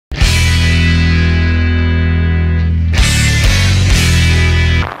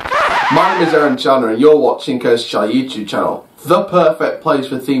My name is Aaron Chandler and you're watching Coast Channel YouTube channel, the perfect place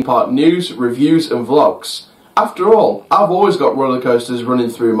for theme park news, reviews and vlogs. After all, I've always got roller coasters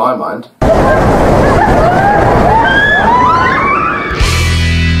running through my mind.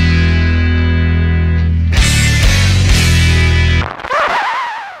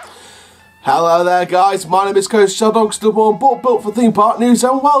 Hello there guys, my name is Coast Channel, stubborn but built for theme park news,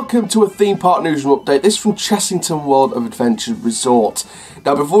 and welcome to a theme park newsroom update. This is from Chessington World of Adventures Resort.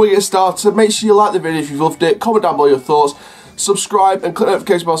 Now before we get started, make sure you like the video if you've loved it, comment down below your thoughts, subscribe and click the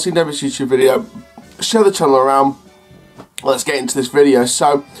notification bell so you never miss a YouTube video, share the channel around. Let's get into this video.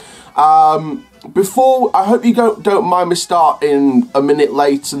 So, before, I hope you don't mind me starting a minute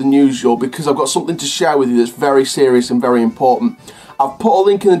later than usual because I've got something to share with you that's very serious and very important. I've put a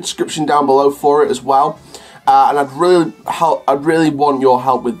link in the description down below for it as well, and I'd really want your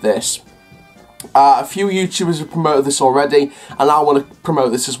help with this. A few YouTubers have promoted this already, and I want to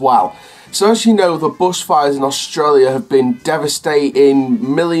promote this as well. So as you know, the bushfires in Australia have been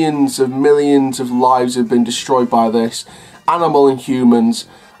devastating. Millions of lives have been destroyed by this, animal and humans.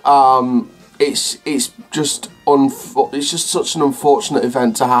 It's just such an unfortunate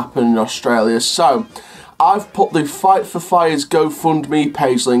event to happen in Australia. So I've put the Fight for Fire's GoFundMe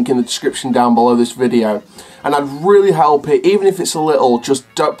page link in the description down below this video, and I'd really help it, even if it's a little.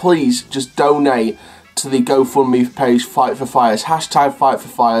 Please just donate to the GoFundMe page Fight for Fires, hashtag Fight for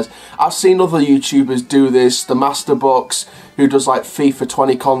Fires. I've seen other YouTubers do this. The Master Bucks, who does like FIFA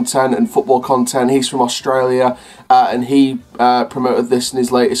 20 content and football content, he's from Australia, and he promoted this in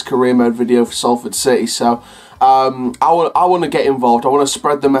his latest career mode video for Salford City. So I want to get involved. I want to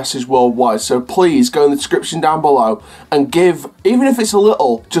spread the message worldwide. So please go in the description down below and give, even if it's a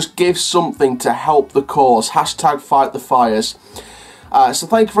little, just give something to help the cause. Hashtag Fight the Fires. So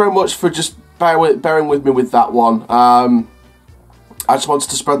thank you very much for just bearing with me with that one. I just wanted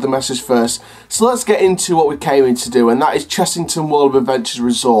to spread the message first. So let's get into what we came in to do, and that is Chessington World of Adventures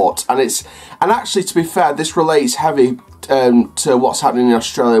Resort. And actually, to be fair, this relates heavy to what's happening in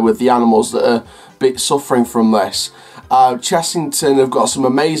Australia with the animals that are suffering from this. Chessington have got some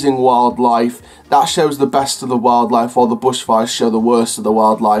amazing wildlife. That shows the best of the wildlife, while the bushfires show the worst of the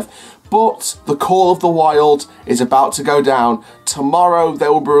wildlife. But the Call of the Wild is about to go down. Tomorrow they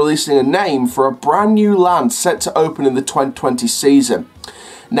will be releasing a name for a brand new land set to open in the 2020 season.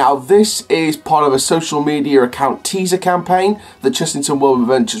 Now this is part of a social media account teaser campaign that Chessington World of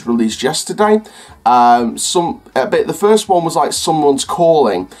Adventures released yesterday. The first one was like someone's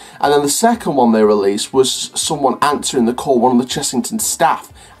calling, and then the second one they released was someone answering the call, one of the Chessington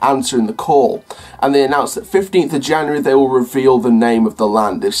staff answering the call. And they announced that 15th of January they will reveal the name of the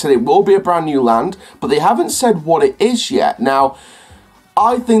land. They've said it will be a brand new land, but they haven't said what it is yet. Now,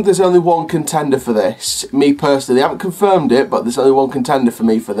 I think there's only one contender for this, me personally. They haven't confirmed it, but there's only one contender for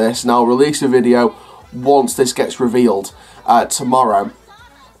me for this, and I'll release a video once this gets revealed tomorrow.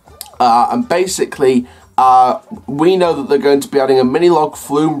 And basically, we know that they're going to be adding a Mini Log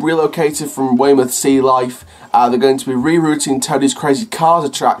Flume relocated from Weymouth Sea Life. They're going to be rerouting Toadies Crazy Cars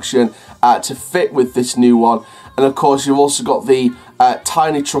attraction to fit with this new one. And of course, you've also got the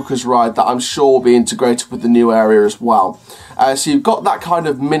Tiny Truckers ride that I'm sure will be integrated with the new area as well. So you've got that kind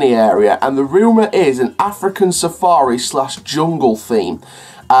of mini area, and the rumour is an African safari / jungle theme.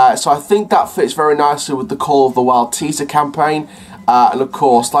 So I think that fits very nicely with the Call of the Wild teaser campaign. And of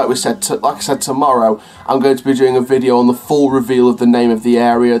course, like I said, tomorrow I'm going to be doing a video on the full reveal of the name of the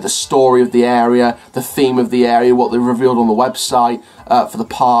area, the story of the area, the theme of the area, what they've revealed on the website for the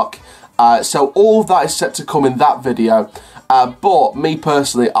park. So all of that is set to come in that video. But me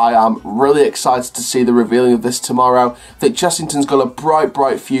personally, I am really excited to see the revealing of this tomorrow. I think Chessington's got a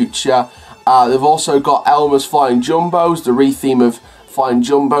bright future. They've also got Elmer's Flying Jumbos, the retheme of Flying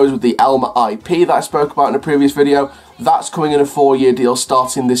Jumbos with the Elmer IP that I spoke about in a previous video. That's coming in a 4-year deal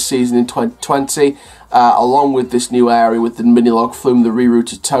starting this season in 2020, along with this new area with the Mini Log Flume, the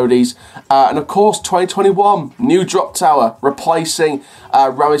rerouted Toadies. And of course, 2021, new drop tower, replacing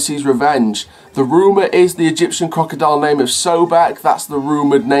Ramesses' Revenge. The rumour is the Egyptian crocodile name of Sobek. That's the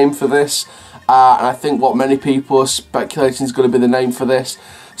rumoured name for this. And I think what many people are speculating is going to be the name for this.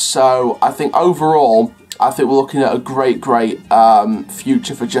 So I think overall, I think we're looking at a great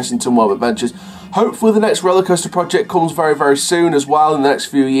future for Chessington World of Adventures. Hopefully the next roller coaster project comes very soon as well in the next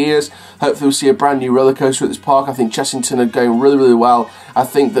few years. Hopefully we'll see a brand new roller coaster at this park. I think Chessington are going really well. I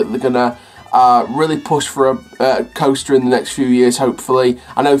think that they're going to really push for a coaster in the next few years, hopefully.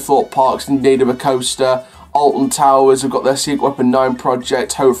 I know Thorpe Park's in need of a coaster. Alton Towers have got their Secret Weapon 9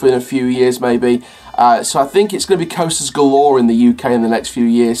 project, hopefully in a few years maybe. So I think it's going to be coasters galore in the UK in the next few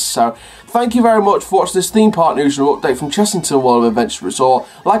years. So thank you very much for watching this Theme Park Newsroom update from Chessington World of Adventures Resort.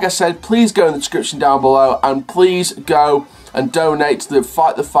 Like I said, please go in the description down below, and please go and donate to the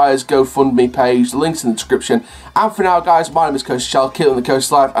Fight the Fires GoFundMe page. The link's in the description. And for now, guys, my name is Coast Shell, Kill on the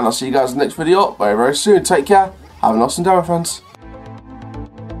Coast Life, and I'll see you guys in the next video very, very soon. Take care. Have an awesome day, my friends.